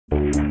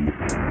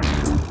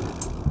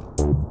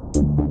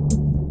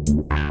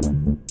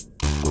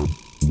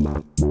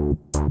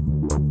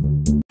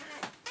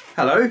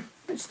Hello,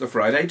 it's the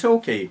Friday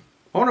Talkie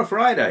on a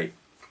Friday.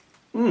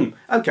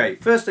 Okay,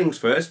 first things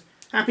first,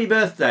 happy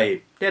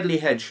birthday, Deadly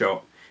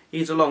Headshot.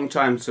 He's a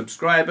long-time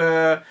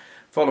subscriber,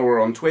 follower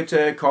on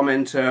Twitter,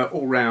 commenter,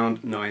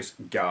 all-round nice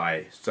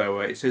guy. So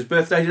it's his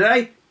birthday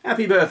today.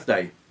 Happy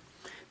birthday.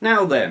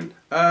 Now then,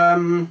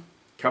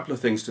 couple of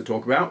things to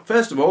talk about.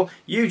 First of all,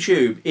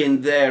 YouTube,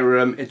 in their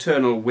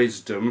eternal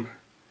wisdom,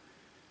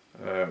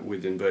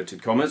 with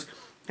inverted commas,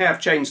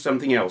 have changed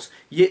something else.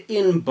 Your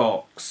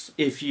inbox,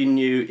 if you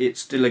knew it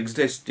still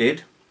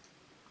existed,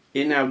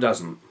 it now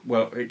doesn't.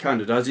 Well, it kind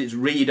of does. It's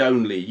read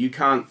only. You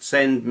can't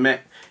send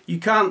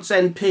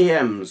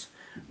PMs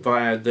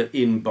via the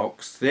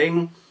inbox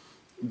thing.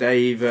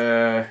 They've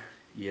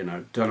you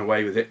know, done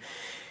away with it.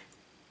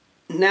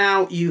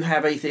 Now you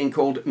have a thing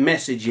called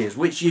messages,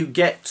 which you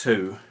get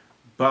to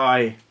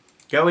by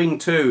going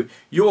to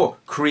your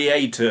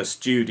creator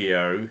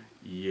studio.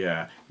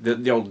 Yeah,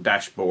 the old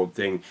dashboard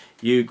thing.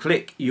 You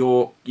click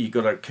you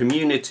got a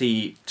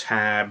community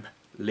tab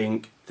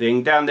link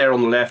thing down there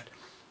on the left,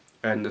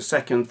 and the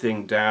second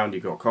thing down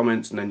you've got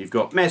comments, and then you've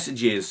got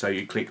messages. So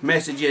you click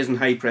messages and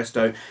hey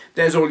presto,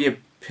 there's all your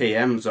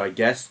PMs, I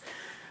guess.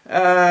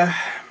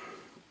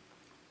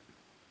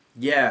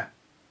 Yeah,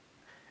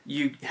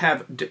 you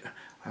have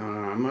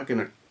am I going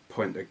to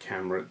point the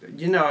camera?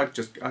 You know,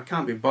 I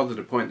can't be bothered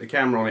to point the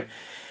camera on it.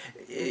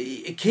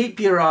 Keep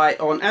your eye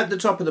on, at the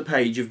top of the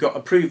page you've got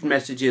approved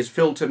messages,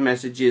 filtered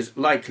messages,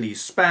 likely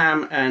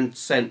spam, and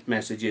sent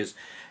messages.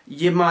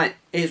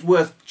 It's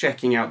worth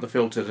checking out the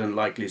filtered and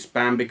likely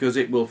spam, because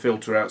it will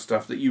filter out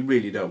stuff that you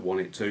really don't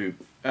want it to,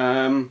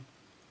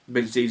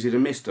 but it's easy to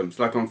miss them. It's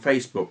like on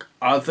Facebook,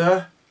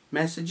 other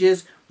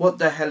messages, what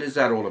the hell is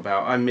that all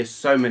about? I miss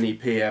so many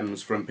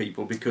PMs from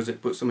people because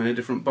it puts them in a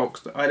different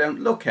box that I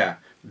don't look at.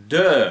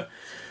 Duh!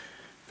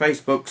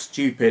 Facebook's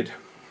stupid.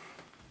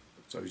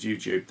 So is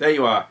YouTube. There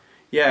you are.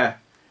 Yeah.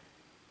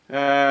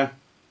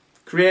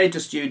 Creator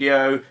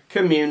Studio,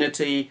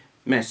 community,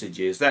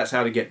 messages. That's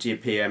how to get to your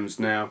PMs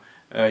now.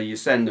 You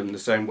send them the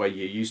same way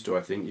you used to,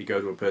 I think. You go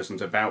to a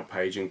person's about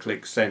page and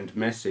click send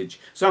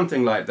message.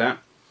 Something like that.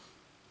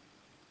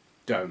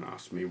 Don't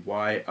ask me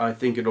why. I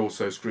think it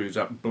also screws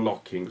up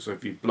blocking. So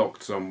if you've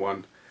blocked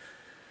someone,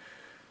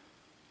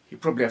 you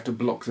probably have to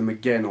block them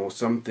again or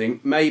something.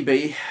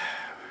 Maybe.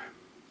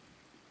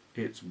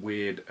 It's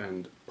weird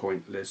and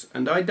pointless,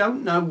 and I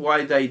don't know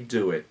why they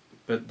do it,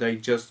 but they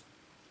just,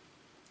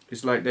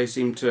 it's like they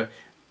seem to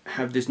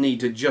have this need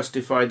to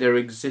justify their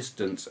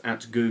existence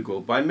at Google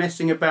by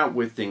messing about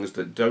with things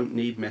that don't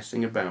need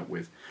messing about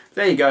with.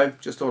 There you go,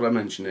 just thought I'd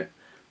mention it.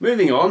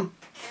 Moving on.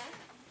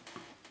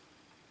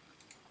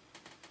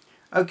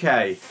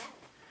 Okay,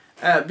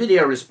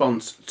 video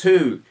response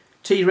to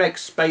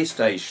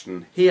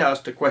TRexSpaceStation. He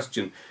asked a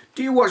question: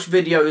 do you watch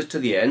videos to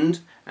the end,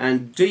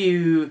 and do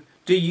you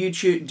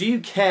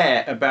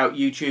care about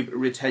YouTube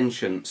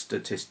retention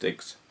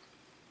statistics?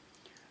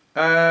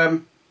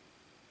 No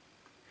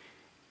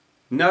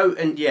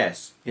and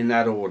yes, in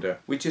that order,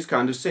 which is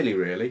kind of silly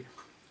really.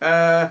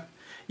 Yeah,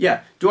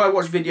 do I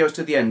watch videos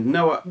to the end?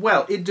 No,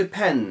 well, it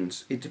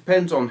depends. It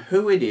depends on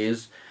who it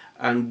is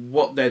and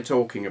what they're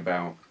talking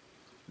about.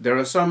 There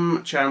are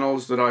some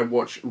channels that I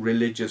watch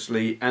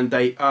religiously, and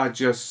they are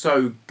just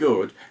so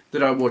good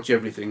that I watch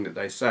everything that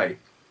they say.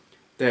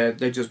 They're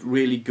just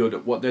really good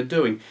at what they're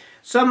doing.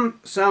 Some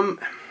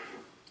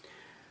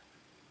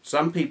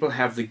people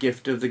have the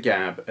gift of the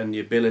gab and the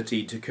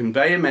ability to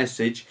convey a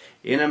message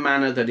in a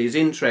manner that is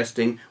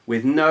interesting,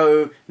 with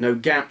no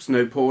gaps,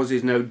 no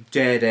pauses, no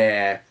dead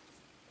air,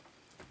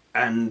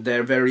 and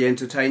they're very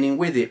entertaining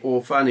with it,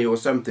 or funny or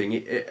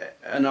something,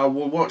 and I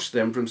will watch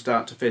them from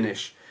start to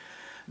finish.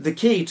 The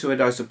key to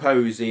it, I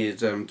suppose,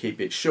 is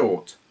keep it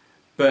short,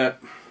 but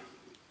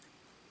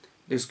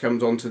this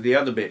comes on to the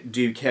other bit.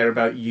 Do you care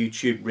about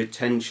YouTube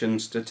retention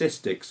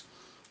statistics?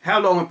 How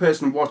long a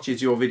person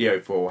watches your video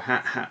for?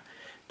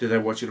 Do they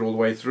watch it all the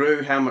way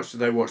through? How much do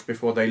they watch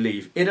before they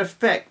leave? It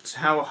affects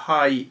how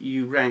high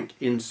you rank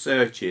in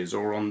searches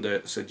or on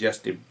the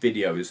suggested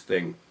videos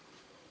thing.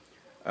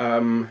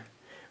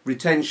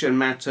 Retention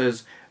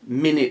matters,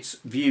 minutes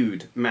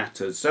viewed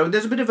matters. So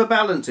there's a bit of a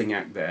balancing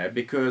act there,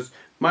 because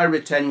my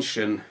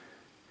retention,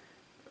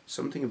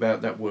 something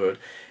about that word,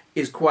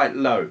 is quite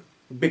low.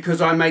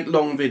 Because I make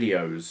long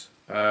videos.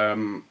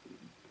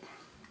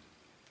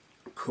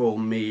 Call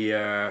me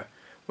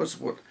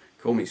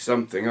call me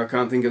something. I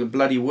can't think of the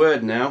bloody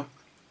word now.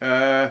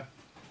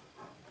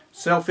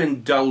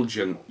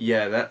 Self-indulgent.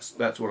 Yeah,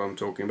 that's what I'm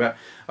talking about.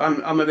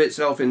 I'm a bit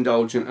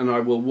self-indulgent, and I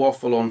will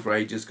waffle on for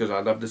ages because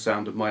I love the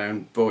sound of my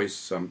own voice,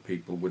 some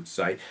people would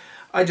say.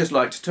 I just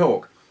like to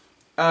talk.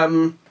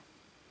 And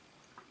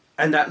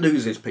that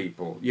loses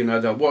people. You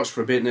know, they'll watch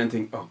for a bit and then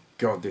think, oh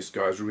God, this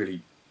guy's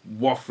really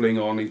waffling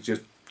on, he's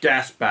just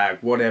gas bag,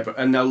 whatever,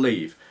 and they'll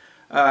leave.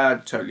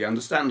 Totally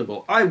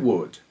understandable. I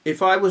would.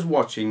 If I was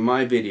watching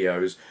my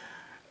videos,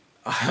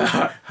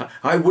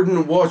 I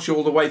wouldn't watch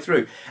all the way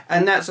through.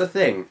 And that's the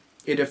thing.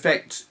 It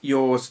affects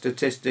your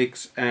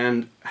statistics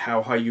and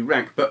how high you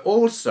rank. But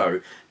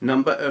also,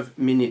 number of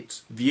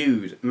minutes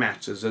viewed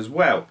matters as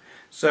well.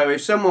 So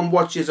if someone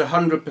watches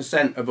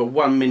 100% of a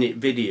 1-minute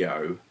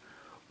video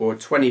or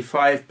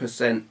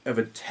 25% of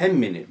a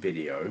 10-minute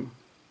video,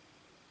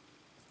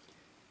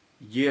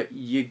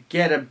 you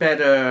get a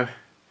better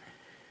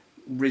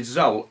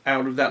result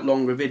out of that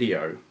longer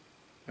video.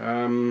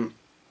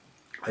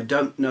 I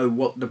don't know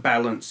what the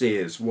balance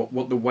is,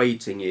 what the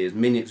weighting is,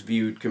 minutes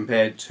viewed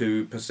compared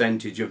to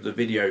percentage of the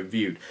video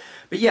viewed.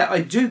 But yeah,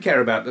 I do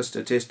care about the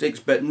statistics,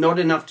 but not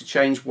enough to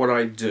change what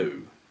I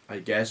do, I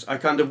guess. I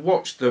kind of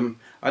watch them,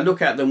 I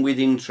look at them with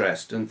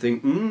interest and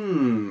think,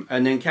 and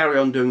then carry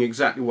on doing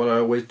exactly what I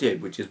always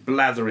did, which is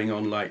blathering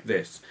on like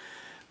this.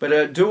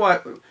 But do I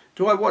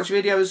watch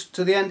videos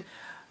to the end?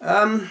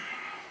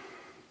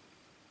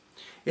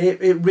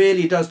 It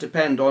really does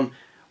depend on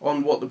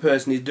what the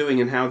person is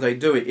doing and how they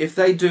do it. If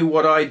they do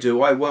what I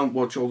do, I won't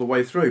watch all the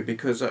way through,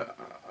 because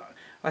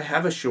I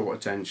have a short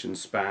attention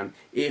span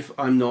if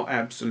I'm not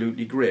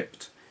absolutely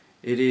gripped.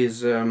 It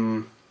is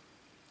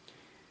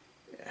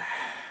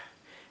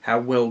how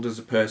well does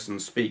a person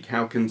speak?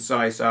 How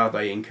concise are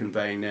they in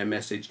conveying their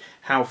message?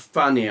 How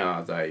funny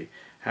are they?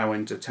 How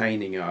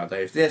entertaining are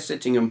they? If they're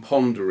sitting and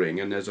pondering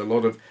and there's a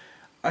lot of...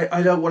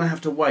 I don't want to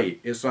have to wait.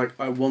 It's like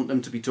I want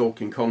them to be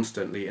talking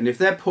constantly. And if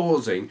they're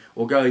pausing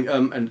or going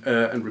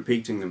and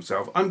repeating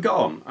themselves, I'm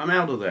gone. I'm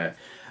out of there.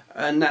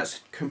 And that's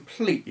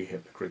completely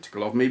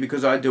hypocritical of me,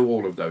 because I do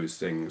all of those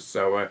things.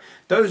 So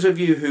those of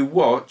you who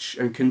watch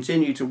and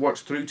continue to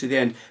watch through to the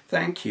end,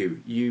 thank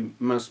you. You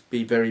must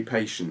be very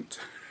patient.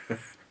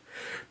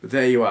 But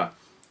there you are.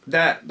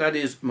 That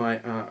is my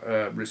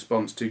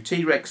response to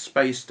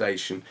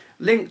TRexSpaceStation.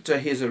 Link to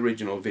his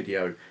original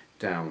video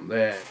down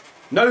there.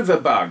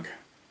 Novabug.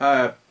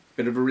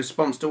 Bit of a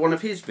response to one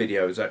of his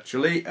videos,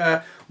 actually.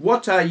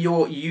 What are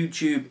your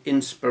YouTube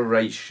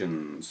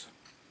inspirations?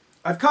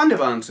 I've kind of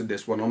answered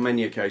this one on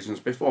many occasions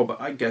before, but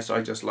I guess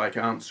I just like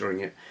answering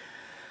it.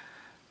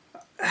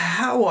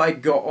 How I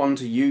got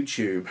onto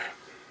YouTube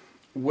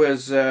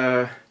was...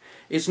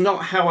 it's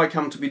not how I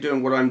come to be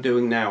doing what I'm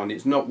doing now, and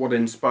it's not what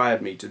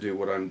inspired me to do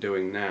what I'm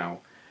doing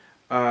now.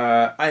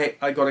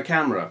 I got a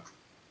camera.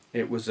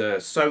 It was a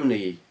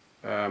Sony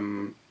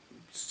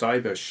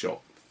Cybershot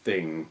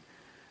thing.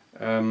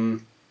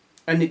 And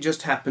it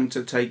just happened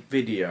to take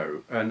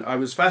video, and I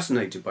was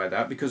fascinated by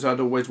that because I'd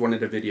always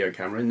wanted a video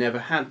camera and never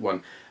had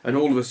one, and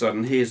all of a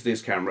sudden here's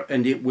this camera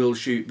and it will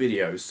shoot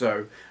videos.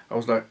 So I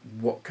was like,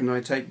 what can I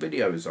take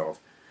videos of?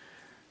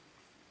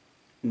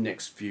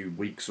 Next few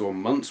weeks or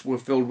months were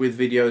filled with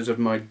videos of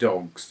my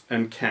dogs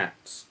and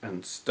cats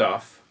and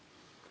stuff,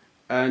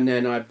 and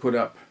then I put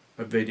up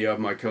a video of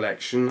my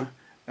collection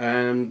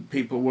and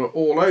people were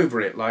all over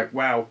it, like,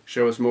 wow,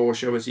 show us more,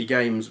 show us your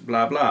games,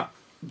 blah blah.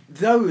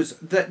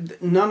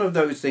 None of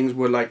those things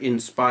were like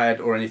inspired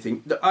or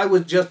anything. I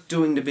was just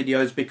doing the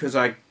videos because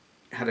I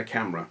had a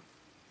camera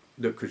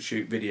that could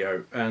shoot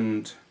video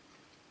and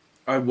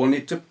I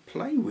wanted to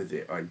play with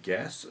it, I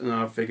guess. And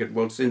I figured,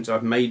 well, since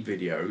I've made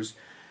videos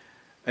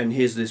and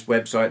here's this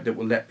website that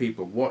will let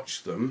people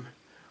watch them,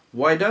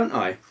 why don't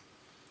I?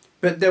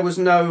 But there was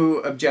no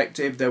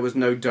objective, there was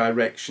no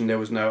direction,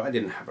 I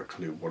didn't have a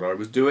clue what I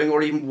was doing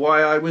or even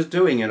why I was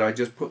doing it. I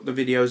just put the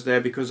videos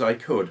there because I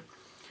could.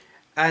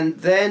 And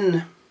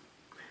then,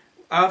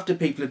 after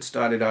people had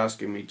started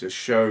asking me to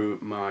show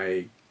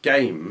my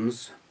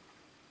games,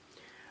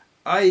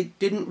 I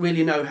didn't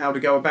really know how to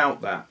go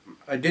about that.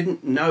 I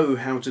didn't know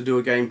how to do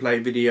a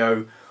gameplay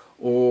video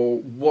or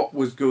what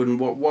was good and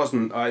what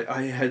wasn't.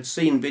 I had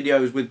seen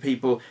videos with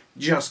people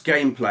just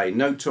gameplay,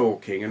 no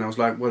talking, and I was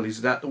like, well,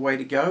 is that the way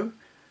to go?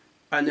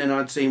 And then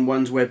I'd seen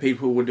ones where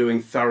people were doing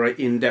thorough,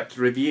 in-depth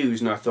reviews,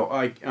 and I thought,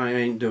 I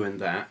ain't doing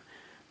that,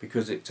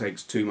 because it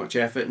takes too much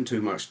effort and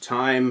too much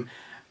time,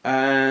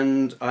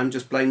 and I'm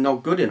just plain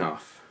not good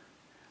enough.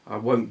 I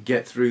won't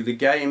get through the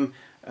game,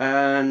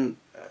 and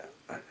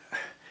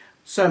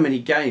so many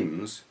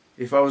games,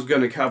 if I was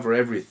going to cover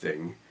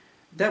everything,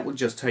 that would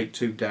just take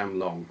too damn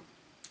long.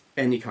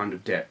 Any kind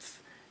of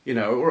depth, you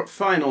know, or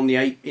fine on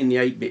in the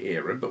 8-bit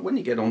era, but when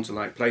you get onto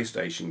like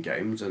PlayStation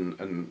games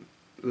and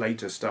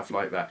later stuff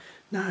like that,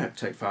 no, it'd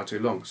take far too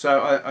long.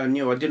 So I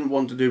knew I didn't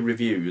want to do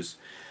reviews,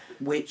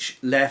 which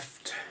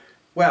left...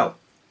 Well,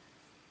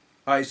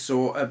 I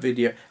saw a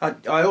video.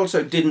 I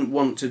also didn't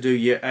want to do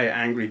your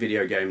Angry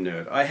Video Game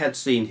Nerd. I had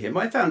seen him.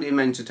 I found him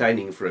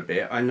entertaining for a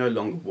bit. I no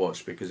longer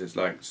watched because it's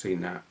like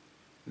seen that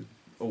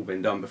all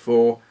been done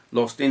before,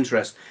 lost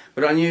interest.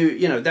 But I knew,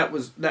 you know,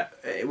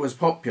 it was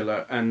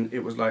popular, and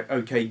it was like,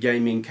 okay,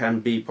 gaming can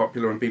be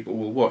popular and people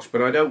will watch,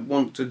 but I don't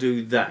want to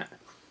do that.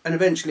 And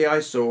eventually I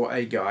saw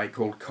a guy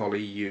called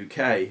Collie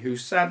UK, who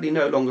sadly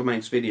no longer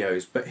makes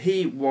videos, but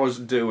he was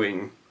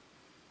doing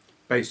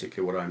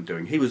basically what I'm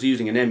doing. He was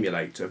using an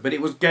emulator, but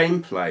it was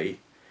gameplay,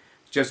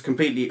 just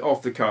completely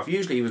off the cuff.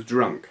 Usually he was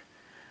drunk,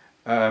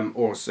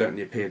 or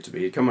certainly appeared to be.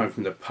 He'd come home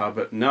from the pub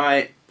at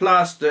night,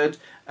 plastered,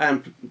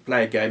 and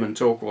play a game and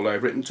talk all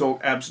over it, and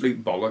talk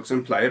absolute bollocks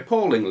and play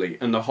appallingly.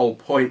 And the whole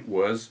point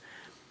was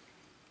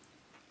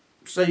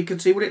so you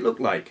could see what it looked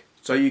like.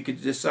 So you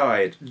could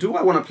decide, do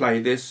I want to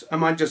play this?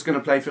 Am I just going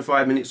to play for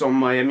 5 minutes on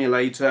my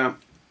emulator?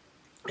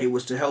 It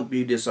was to help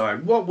you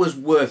decide what was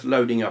worth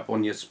loading up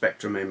on your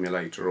Spectrum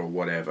emulator or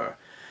whatever.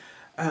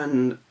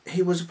 And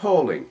he was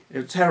appalling. It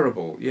was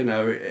terrible, you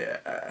know.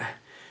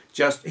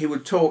 Just, he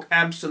would talk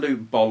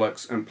absolute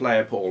bollocks and play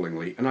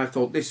appallingly. And I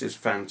thought, this is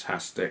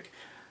fantastic.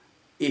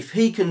 If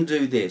he can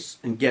do this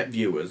and get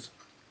viewers,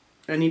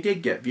 and he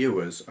did get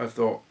viewers, I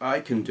thought, I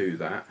can do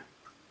that.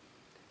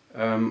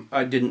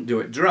 I didn't do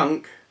it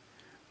drunk,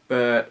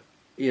 but,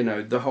 you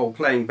know, the whole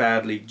playing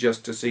badly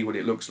just to see what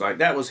it looks like,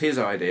 that was his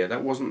idea.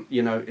 That wasn't,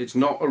 you know, it's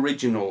not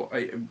original.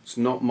 It's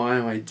not my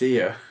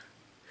idea.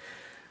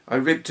 I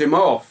ripped him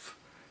off,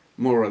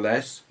 more or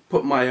less.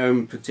 Put my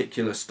own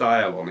particular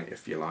style on it,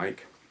 if you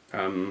like.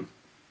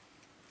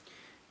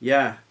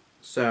 Yeah,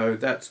 so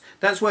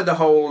that's where the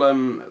whole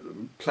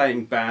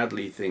playing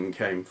badly thing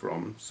came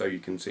from, so you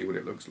can see what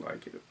it looks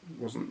like. It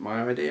wasn't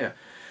my idea.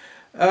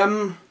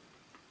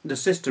 The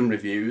system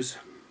reviews,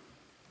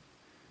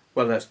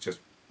 well, that's just,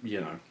 you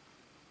know,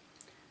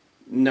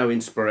 no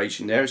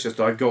inspiration there. It's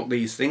just, I've got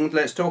these things,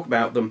 let's talk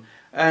about them.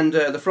 And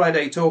the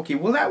Friday Talkie,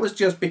 well, that was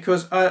just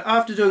because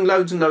after doing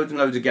loads and loads and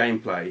loads of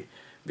gameplay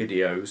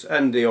videos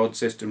and the odd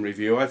system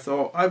review, I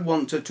thought I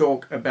want to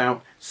talk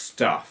about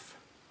stuff.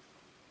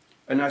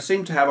 And I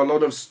seem to have a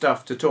lot of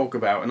stuff to talk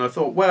about, and I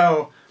thought,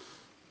 well,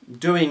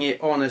 doing it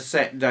on a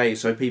set day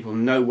so people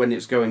know when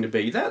it's going to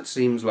be, that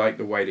seems like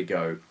the way to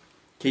go.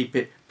 Keep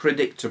it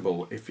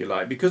predictable, if you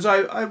like, because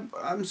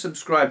I'm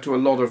subscribed to a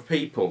lot of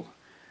people,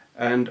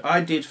 and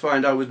I did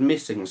find I was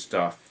missing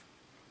stuff.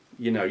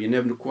 You know, you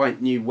never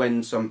quite knew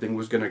when something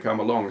was going to come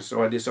along,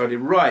 so I decided,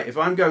 right, if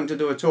I'm going to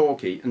do a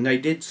talkie, and they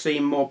did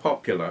seem more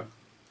popular,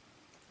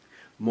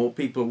 more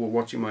people were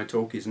watching my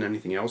talkies than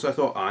anything else, I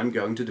thought, I'm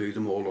going to do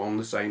them all on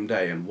the same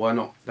day, and why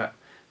not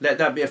let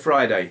that be a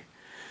Friday?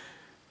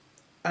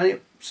 And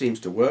it seems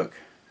to work.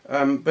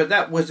 But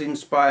that was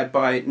inspired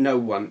by no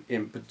one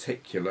in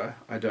particular,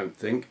 I don't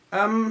think.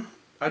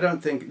 I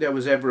don't think there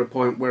was ever a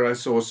point where I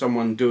saw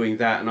someone doing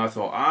that and I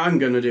thought, I'm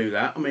going to do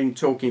that. I mean,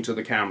 talking to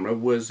the camera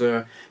was,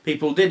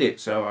 people did it,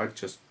 so I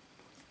just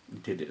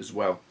did it as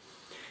well.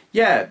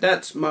 Yeah,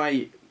 that's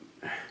my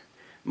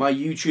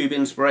YouTube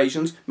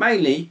inspirations,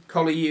 mainly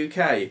Collie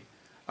UK.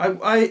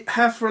 I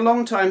have for a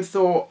long time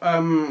thought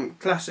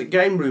Classic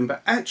Game Room,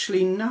 but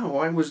actually no,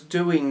 I was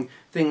doing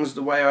things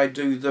the way I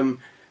do them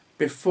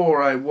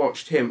before I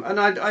watched him. And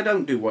I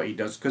don't do what he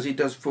does, because he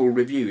does full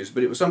reviews,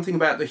 but it was something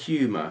about the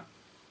humour.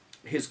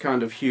 His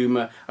kind of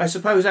humour, I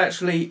suppose,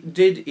 actually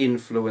did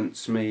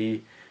influence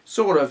me,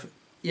 sort of.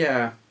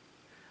 Yeah,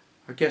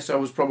 I guess I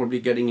was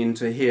probably getting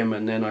into him,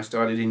 and then I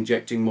started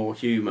injecting more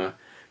humour,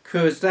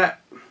 because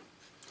that,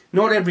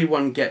 not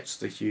everyone gets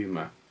the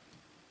humour.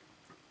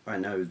 I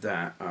know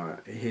that.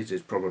 His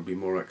is probably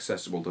more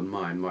accessible than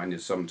mine. Mine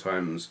is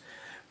sometimes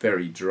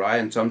very dry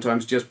and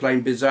sometimes just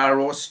plain bizarre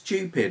or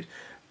stupid.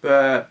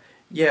 But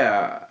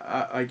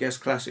yeah, I guess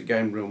Classic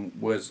Game Room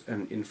was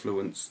an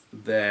influence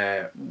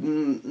there.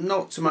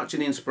 Not so much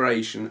an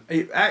inspiration.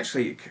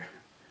 Actually,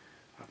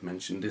 I've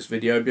mentioned this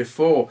video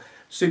before.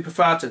 Super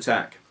Fart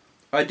Attack.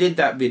 I did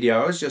that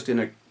video. I was just in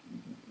a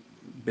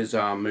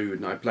bizarre mood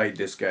and I played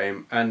this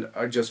game and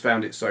I just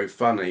found it so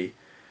funny.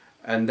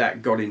 And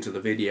that got into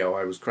the video.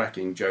 I was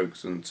cracking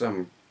jokes, and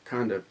some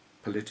kind of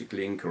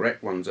politically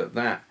incorrect ones at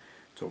that,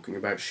 talking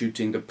about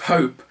shooting the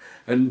Pope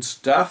and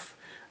stuff.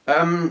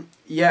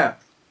 Yeah.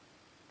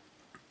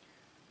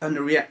 And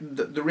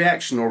the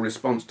reaction or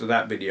response to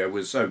that video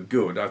was so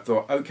good, I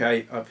thought,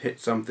 okay, I've hit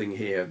something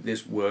here.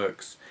 This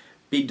works.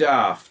 Be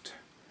daft.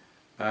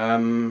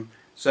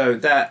 So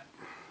that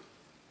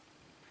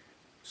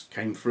just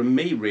came from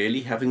me,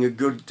 really, having a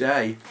good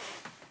day.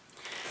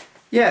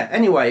 Yeah,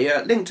 anyway,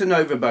 link to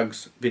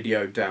Novabug's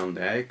video down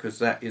there, because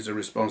that is a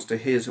response to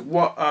his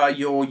 "What are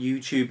your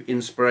YouTube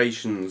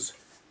inspirations?"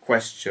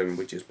 question,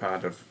 which is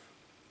part of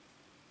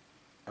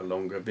a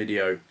longer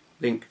video.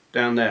 Link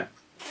down there.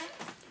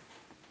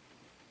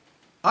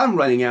 I'm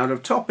running out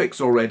of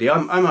topics already.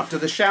 I'm up to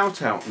the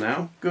shout out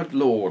now. Good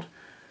Lord.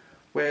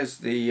 Where's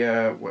the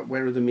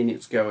where are the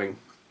minutes going?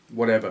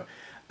 Whatever.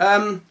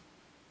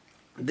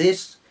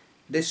 This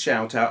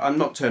shout out, I'm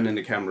not turning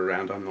the camera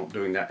around. I'm not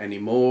doing that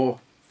anymore,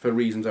 for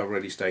reasons I've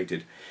already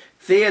stated.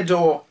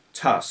 Theodore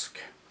Tusk.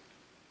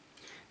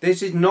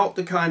 This is not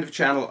the kind of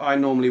channel I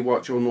normally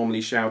watch or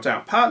normally shout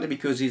out, partly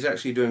because he's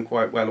actually doing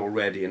quite well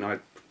already, and I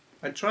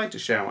tried to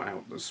shout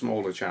out the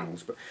smaller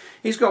channels, but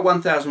he's got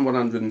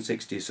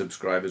 1,160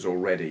 subscribers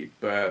already,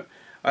 but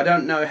I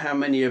don't know how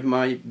many of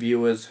my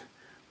viewers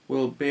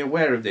will be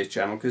aware of this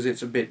channel, because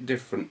it's a bit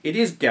different. It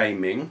is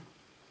gaming,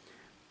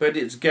 but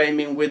it's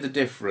gaming with a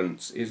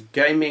difference. It's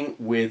gaming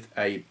with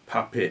a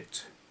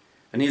puppet.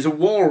 And he's a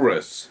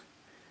walrus.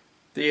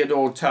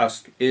 Theodore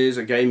Tusk is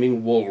a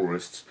gaming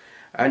walrus,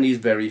 and he's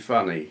very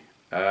funny.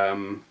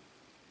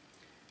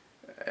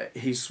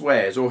 He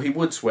swears, or he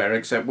would swear,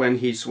 except when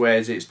he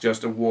swears it's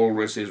just a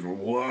walrus's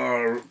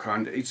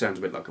kind of. He sounds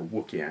a bit like a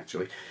Wookiee,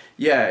 actually.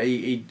 Yeah,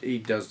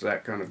 he does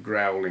that kind of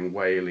growling,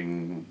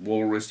 wailing,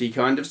 walrusy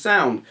kind of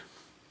sound,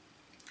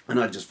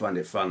 and I just find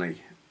it funny.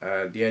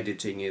 The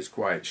editing is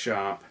quite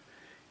sharp.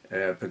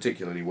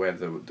 particularly where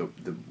the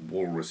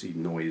walrusy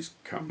noise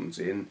comes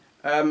in.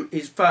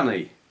 He's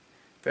funny,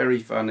 very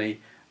funny.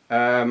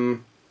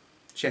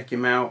 Check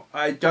him out.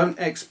 I don't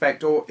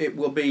expect, or it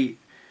will be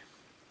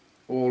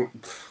all,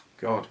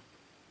 God,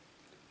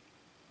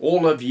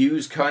 all of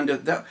you's kind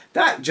of,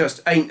 that just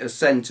ain't a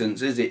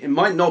sentence, is it? It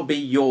might not be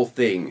your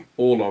thing,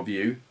 all of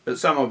you, but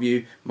some of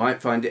you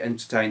might find it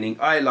entertaining.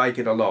 I like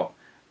it a lot.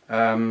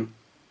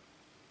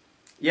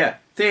 Yeah,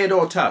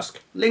 Theodore Tusk,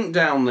 link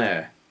down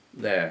there,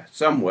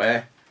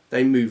 somewhere.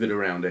 They move it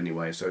around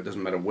anyway, so it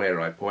doesn't matter where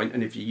I point.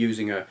 And if you're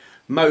using a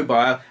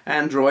mobile,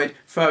 Android,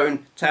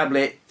 phone,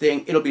 tablet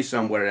thing, it'll be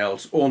somewhere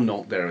else or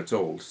not there at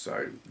all.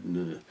 So,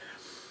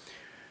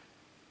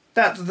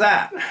 that's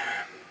that.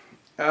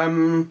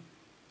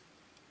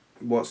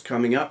 What's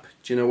coming up?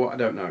 Do you know what? I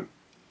don't know.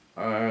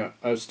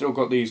 I've still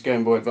got these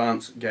Game Boy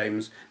Advance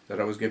games that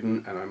I was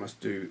given, and I must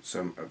do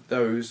some of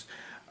those.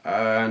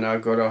 And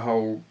I've got a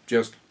whole,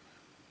 just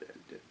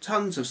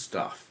tons of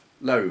stuff.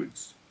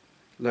 Loads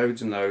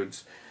and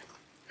loads.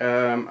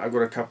 I've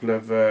got a couple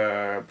of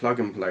plug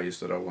and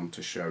plays that I want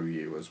to show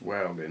you as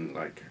well, in,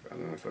 like, I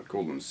don't know if I'd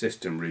call them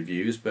system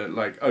reviews, but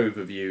like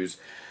overviews.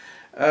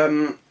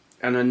 And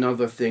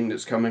another thing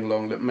that's coming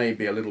along that may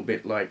be a little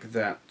bit like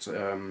that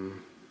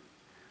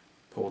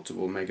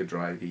portable Mega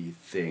Drive-y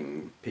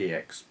thing,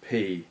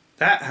 PXP.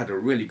 That had a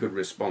really good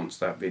response,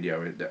 that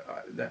video.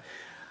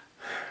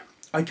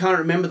 I can't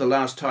remember the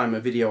last time a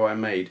video I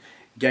made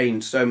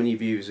gained so many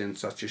views in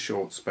such a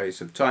short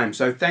space of time.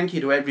 So thank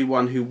you to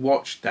everyone who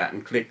watched that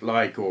and clicked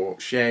like or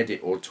shared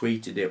it or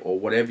tweeted it or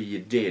whatever you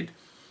did.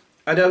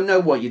 I don't know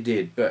what you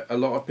did, but a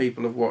lot of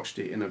people have watched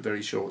it in a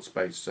very short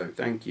space, so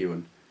thank you.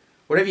 And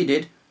whatever you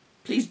did,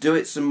 please do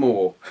it some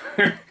more,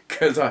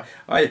 because I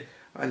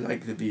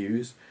like the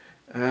views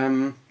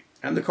and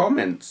the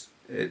comments.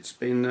 It's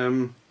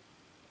been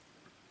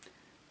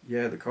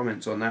yeah, the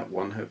comments on that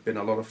one have been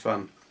a lot of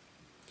fun.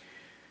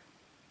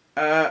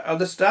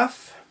 Other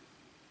stuff?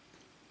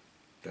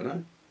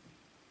 Don't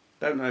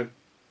know.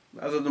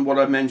 Other than what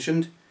I've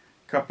mentioned,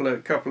 couple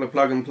of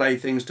plug and play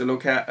things to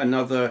look at.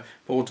 Another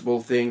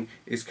portable thing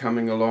is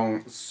coming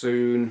along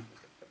soon.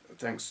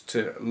 Thanks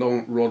to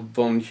Long Rod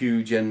von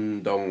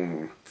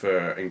Hugendong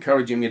for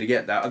encouraging me to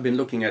get that. I've been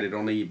looking at it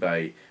on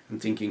eBay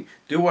and thinking,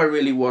 do I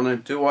really want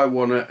it? Do I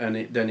want it?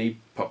 And then he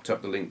popped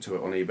up the link to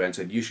it on eBay and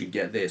said, you should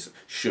get this.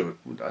 Should.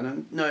 I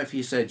don't know if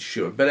he said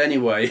should, but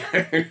anyway,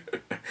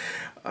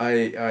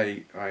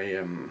 I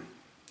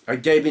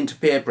gave in to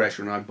peer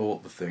pressure and I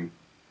bought the thing.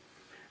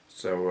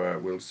 So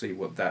we'll see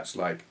what that's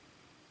like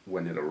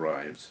when it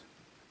arrives.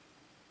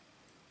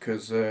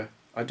 Because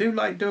I do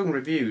like doing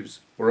reviews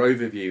or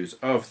overviews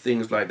of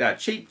things like that.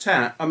 Cheap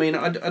tat, I mean,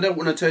 I don't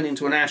want to turn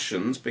into an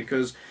Ashens,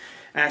 because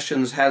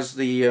Ashens has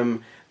the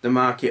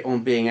market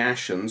on being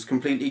Ashens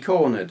completely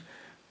cornered.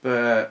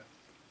 But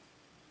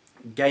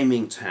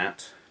gaming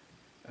tat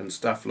and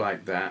stuff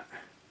like that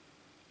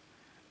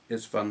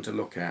is fun to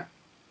look at.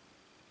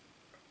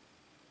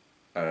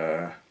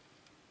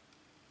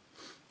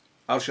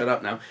 I'll shut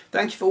up now.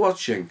 Thank you for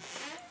watching.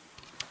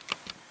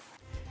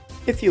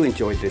 If you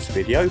enjoyed this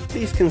video,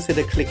 please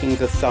consider clicking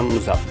the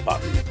thumbs up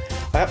button.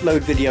 I upload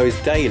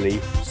videos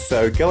daily,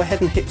 so go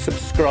ahead and hit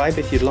subscribe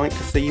if you'd like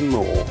to see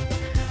more.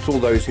 To all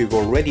those who've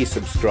already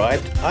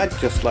subscribed, I'd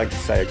just like to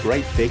say a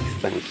great big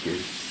thank you.